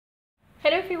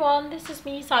Hello everyone, this is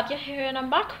me Sadia here and I'm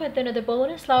back with another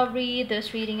bonus love read.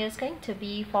 This reading is going to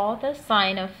be for the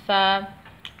sign of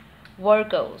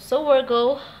Virgo. So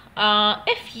Virgo,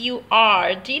 if you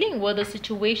are dealing with a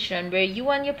situation where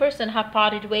you and your person have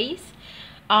parted ways,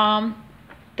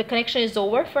 the connection is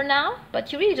over for now,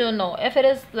 but you really don't know if it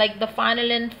is like the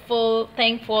final and full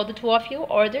thing for the two of you,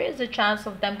 or there is a chance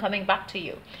of them coming back to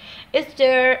you. Is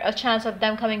there a chance of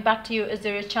them coming back to you? Is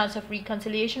there a chance of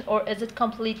reconciliation, or is it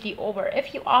completely over?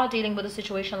 If you are dealing with a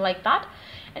situation like that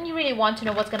and you really want to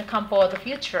know what's going to come for the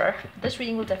future, this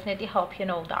reading will definitely help you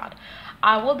know that.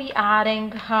 I will be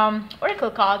adding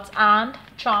oracle cards and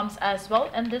charms as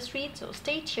well in this read, so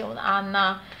stay tuned.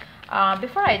 And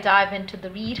before I dive into the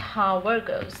read,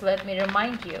 Virgos, let me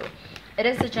remind you, it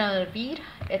is a general read.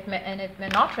 It may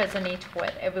not resonate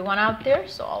with everyone out there,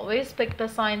 so always pick the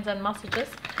signs and messages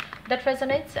that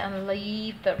resonates and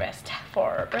leave the rest.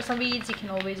 For personal reads, you can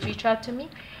always reach out to me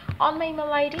on my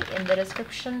email ID in the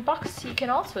description box. You can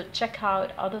also check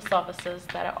out other services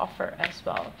that I offer as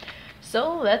well.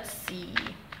 So let's see,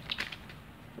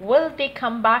 will they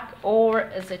come back or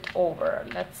is it over?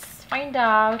 Let's find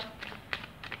out.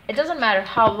 It doesn't matter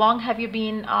how long have you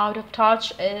been out of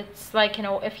touch. It's like, you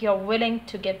know, if you're willing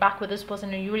to get back with this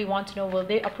person and you really want to know, will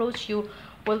they approach you,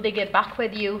 will they get back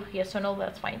with you, yes or no?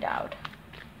 Let's find out.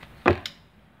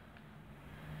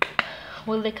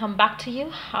 Will they come back to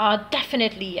you?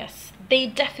 Definitely yes, they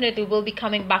definitely will be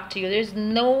coming back to you. There's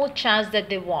no chance that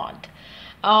they won't.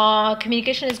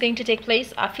 Communication is going to take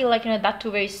place. I feel like, you know, that too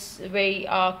very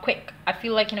quick. I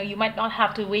feel like, you know, you might not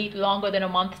have to wait longer than a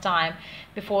month time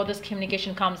before this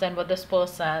communication comes in with this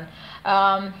person.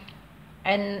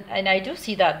 And I do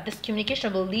see that this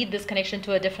communication will lead this connection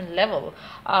to a different level,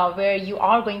 where you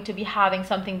are going to be having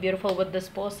something beautiful with this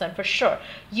person for sure.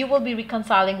 You will be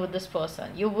reconciling with this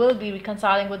person. You will be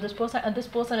reconciling with this person, and this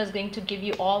person is going to give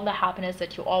you all the happiness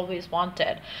that you always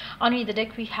wanted. Underneath the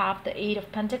deck, we have the Eight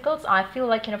of Pentacles. I feel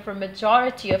like, you know, for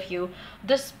majority of you,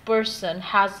 this person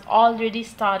has already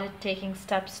started taking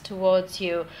steps towards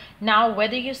you. Now,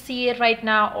 whether you see it right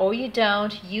now or you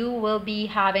don't, you will be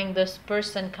having this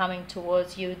person coming towards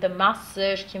you. The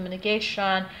message,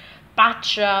 communication,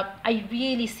 patch up, I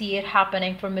really see it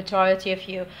happening for majority of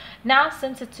you. Now,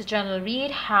 since it's a general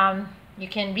read, you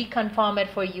can reconfirm it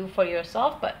for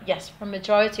yourself, but yes, for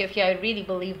majority of you, I really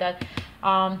believe that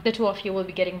the two of you will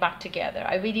be getting back together.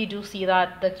 I really do see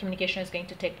that the communication is going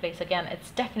to take place again.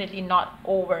 It's definitely not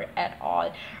over at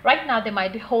all. Right now, they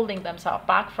might be holding themselves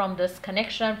back from this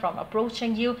connection, from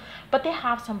approaching you, but they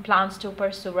have some plans to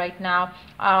pursue right now,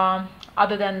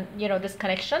 other than, you know, this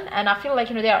connection. And I feel like,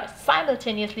 you know, they are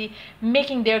simultaneously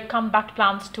making their comeback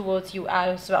plans towards you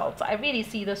as well. So I really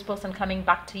see this person coming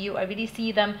back to you. I really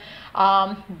see them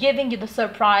giving you the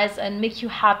surprise and make you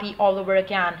happy all over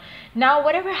again. Now,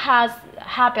 whatever has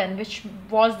happened, which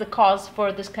was the cause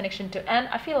for this connection to end,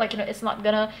 I feel like, you know, it's not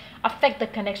gonna affect the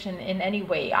connection in any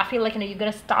way. I feel like, you know, you're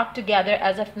gonna start together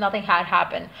as if nothing had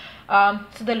happened.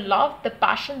 So the love, the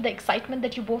passion, the excitement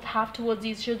that you both have towards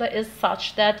each other is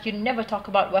such that you never talk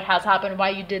about what has happened, why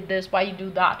you did this, why you do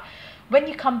that. When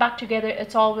you come back together,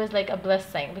 it's always like a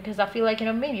blessing, because I feel like, you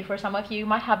know, maybe for some of you, you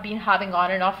might have been having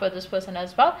on and off with this person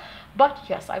as well. But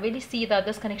yes, I really see that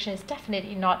this connection is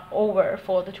definitely not over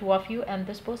for the two of you, and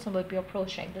this person will be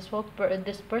approaching. This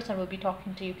person will be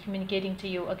talking to you, communicating to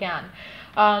you again.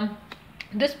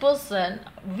 This person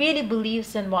really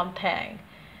believes in one thing.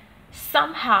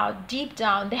 Somehow deep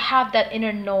down they have that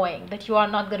inner knowing that you are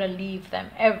not going to leave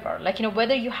them ever. Like, you know,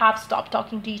 whether you have stopped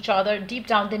talking to each other, deep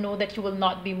down they know that you will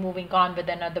not be moving on with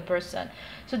another person.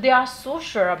 So they are so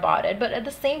sure about it, but at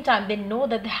the same time they know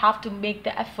that they have to make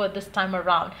the effort this time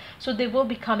around. So they will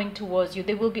be coming towards you,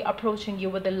 they will be approaching you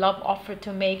with a love offer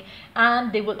to make,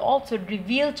 and they will also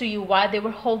reveal to you why they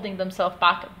were holding themselves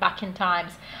back in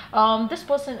times. This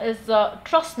person is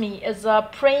trust me, is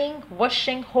praying,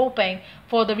 wishing, hoping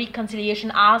for the reconciliation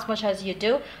as much as you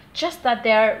do, just that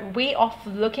their way of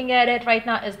looking at it right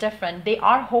now is different. They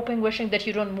are hoping, wishing that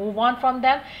you don't move on from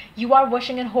them. You are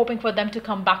wishing and hoping for them to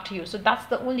come back to you. So that's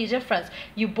the only difference.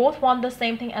 You both want the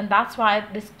same thing, and that's why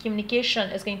this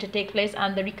communication is going to take place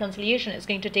and the reconciliation is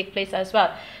going to take place as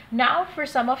well. Now, for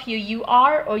some of you, you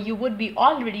are or you would be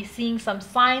already seeing some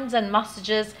signs and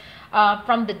messages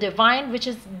from the divine, which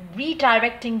is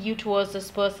redirecting you towards this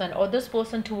person, or this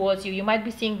person towards you. You might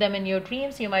be seeing them in your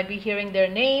dreams, you might be hearing their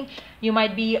name, you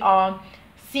might be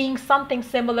seeing something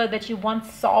similar that you once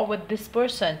saw with this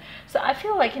person. So I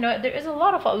feel like, you know, there is a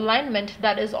lot of alignment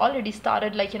that is already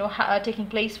started, like, you know, taking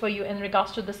place for you in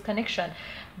regards to this connection.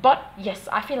 But yes,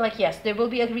 I feel like yes, there will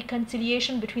be a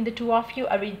reconciliation between the two of you.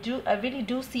 I really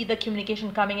do see the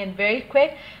communication coming in very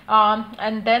quick,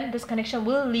 and then this connection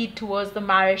will lead towards the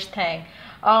marriage thing.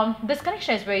 This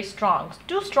connection is very strong,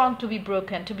 too strong to be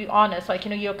broken, to be honest. Like,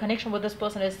 your connection with this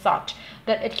person is such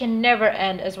that it can never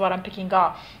end, is what I'm picking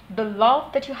up. The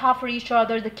love that you have for each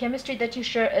other, the chemistry that you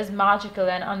share is magical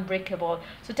and unbreakable.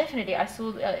 So definitely I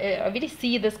really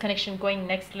see this connection going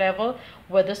next level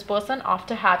with this person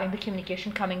after having the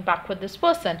communication coming back with this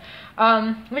person,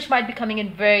 which might be coming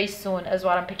in very soon, is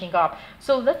what I'm picking up.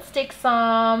 So let's take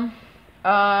some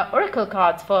oracle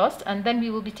cards first, and then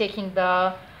we will be taking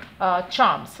the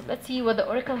charms. So let's see what the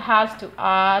oracle has to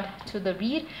add to the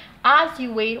read. As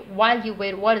you wait, while you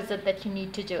wait, what is it that you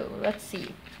need to do? Let's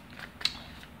see.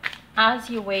 As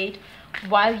you wait,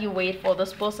 while you wait for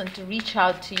this person to reach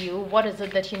out to you, what is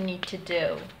it that you need to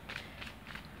do?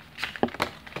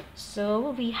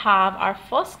 So we have our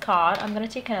first card. I'm going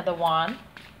to take another one.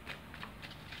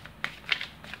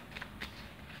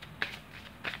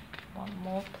 One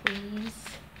more, please.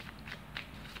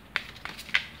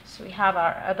 So we have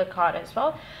our other card as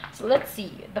well. So let's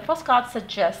see. The first card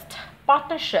suggests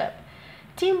partnership.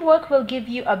 Teamwork will give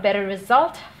you a better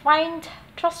result. Find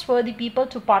trustworthy people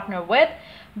to partner with.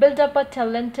 Build up a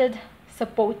talented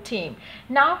support team.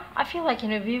 Now, I feel like,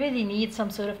 we really need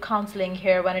some sort of counseling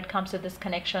here when it comes to this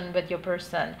connection with your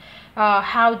person.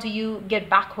 How do you get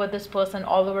back with this person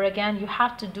all over again? You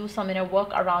have to do some inner work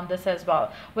around this as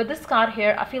well. With this card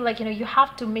here, I feel like, you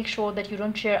have to make sure that you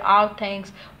don't share out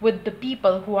things with the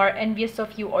people who are envious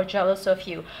of you or jealous of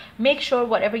you. Make sure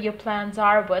whatever your plans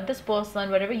are with this person,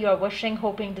 whatever you are wishing,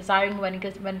 hoping, desiring when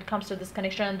it comes to this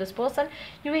connection and this person,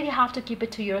 you really have to keep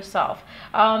it to yourself.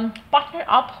 Partner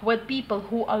up with people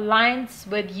who aligns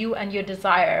with you and your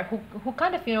desire, who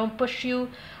kind of push you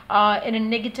in a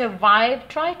negative vibe.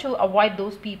 Try to avoid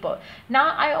those people.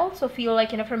 Now, I also feel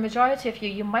like, for majority of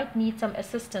you might need some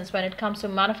assistance when it comes to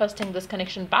manifesting this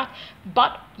connection back.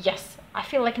 But yes, I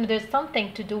feel like there's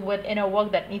something to do with inner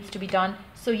work that needs to be done,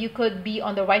 so you could be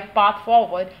on the right path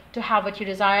forward to have what you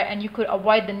desire, and you could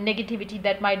avoid the negativity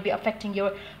that might be affecting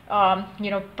your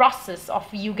process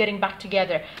of you getting back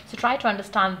together. So try to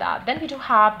understand that. Then we do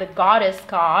have the Goddess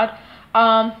card.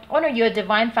 Honor your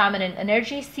divine feminine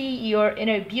energy. See your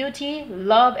inner beauty.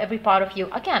 Love every part of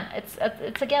you. Again,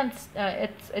 it's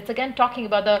again talking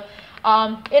about the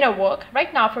inner work.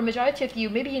 Right now, for majority of you,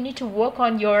 maybe you need to work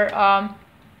on your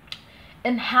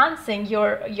enhancing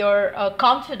your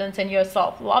confidence in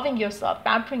yourself, loving yourself,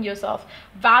 pampering yourself,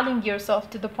 valuing yourself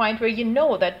to the point where you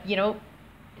know that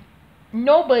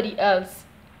nobody else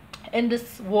in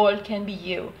this world can be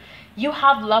you. You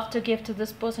have love to give to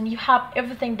this person. You have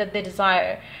everything that they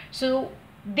desire. So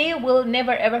they will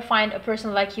never ever find a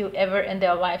person like you ever in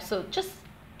their life. So just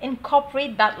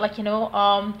incorporate that,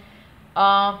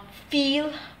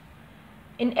 feel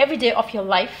in every day of your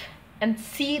life, and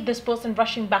see this person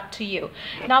rushing back to you.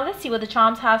 Now let's see what the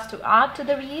charms has to add to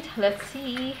the read. Let's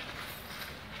see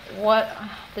what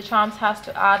the charms has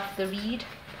to add to the read.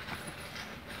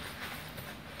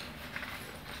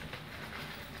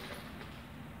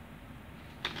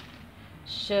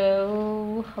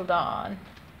 So hold on.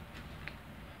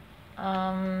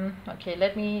 Okay,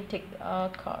 let me take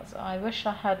cards. I wish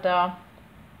I had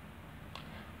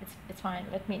it's fine.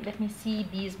 Let me see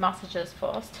these messages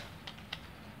first.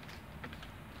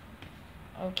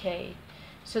 Okay,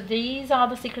 so these are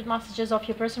the secret messages of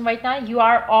your person right now. You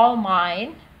are all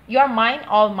mine. You are mine,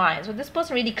 all mine. So this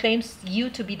person really claims you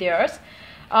to be theirs.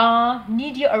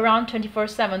 Need you around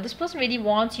 24/7. This person really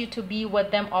wants you to be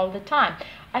with them all the time.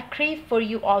 I crave for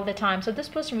you all the time. So this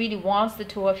person really wants the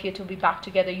two of you to be back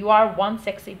together. You are one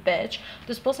sexy bitch.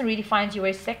 This person really finds you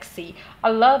very sexy.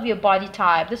 I love your body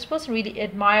type. This person really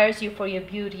admires you for your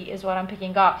beauty, is what I'm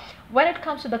picking up. When it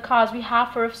comes to the cards, we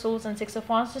have Four of Swords and Six of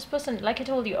Wands. This person, like I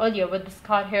told you earlier with this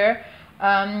card here,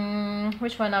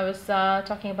 which one I was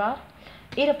talking about?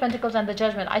 Eight of Pentacles and the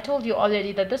Judgment. I told you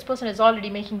already that this person is already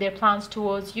making their plans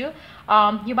towards you.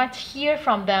 You might hear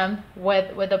from them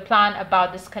with a plan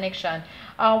about this connection.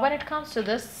 When it comes to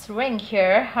this ring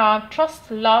here,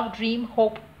 trust, love, dream,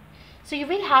 hope. So you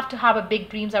really have to have a big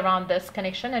dreams around this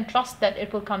connection and trust that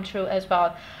it will come true as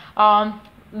well.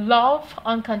 Love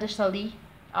unconditionally,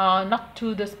 not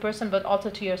to this person but also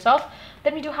to yourself.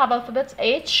 Then we do have alphabets: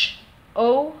 H,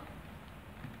 O,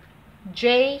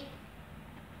 J,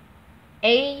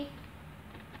 A,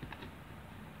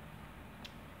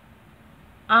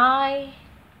 I,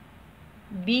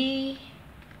 B,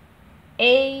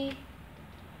 A,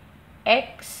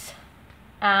 X,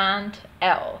 and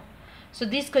L. So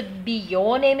these could be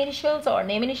your name initials or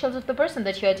name initials of the person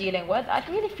that you're dealing with. I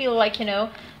really feel like, you know,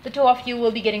 the two of you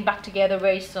will be getting back together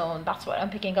very soon. That's what I'm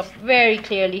picking up very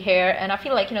clearly here. And I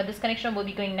feel like, you know, this connection will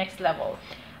be going next level.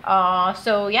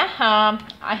 So yeah,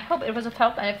 I hope it was of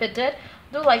help. And if it did,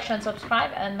 do like, share, and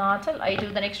subscribe. And till I do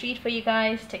the next read for you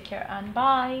guys, take care and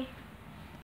bye.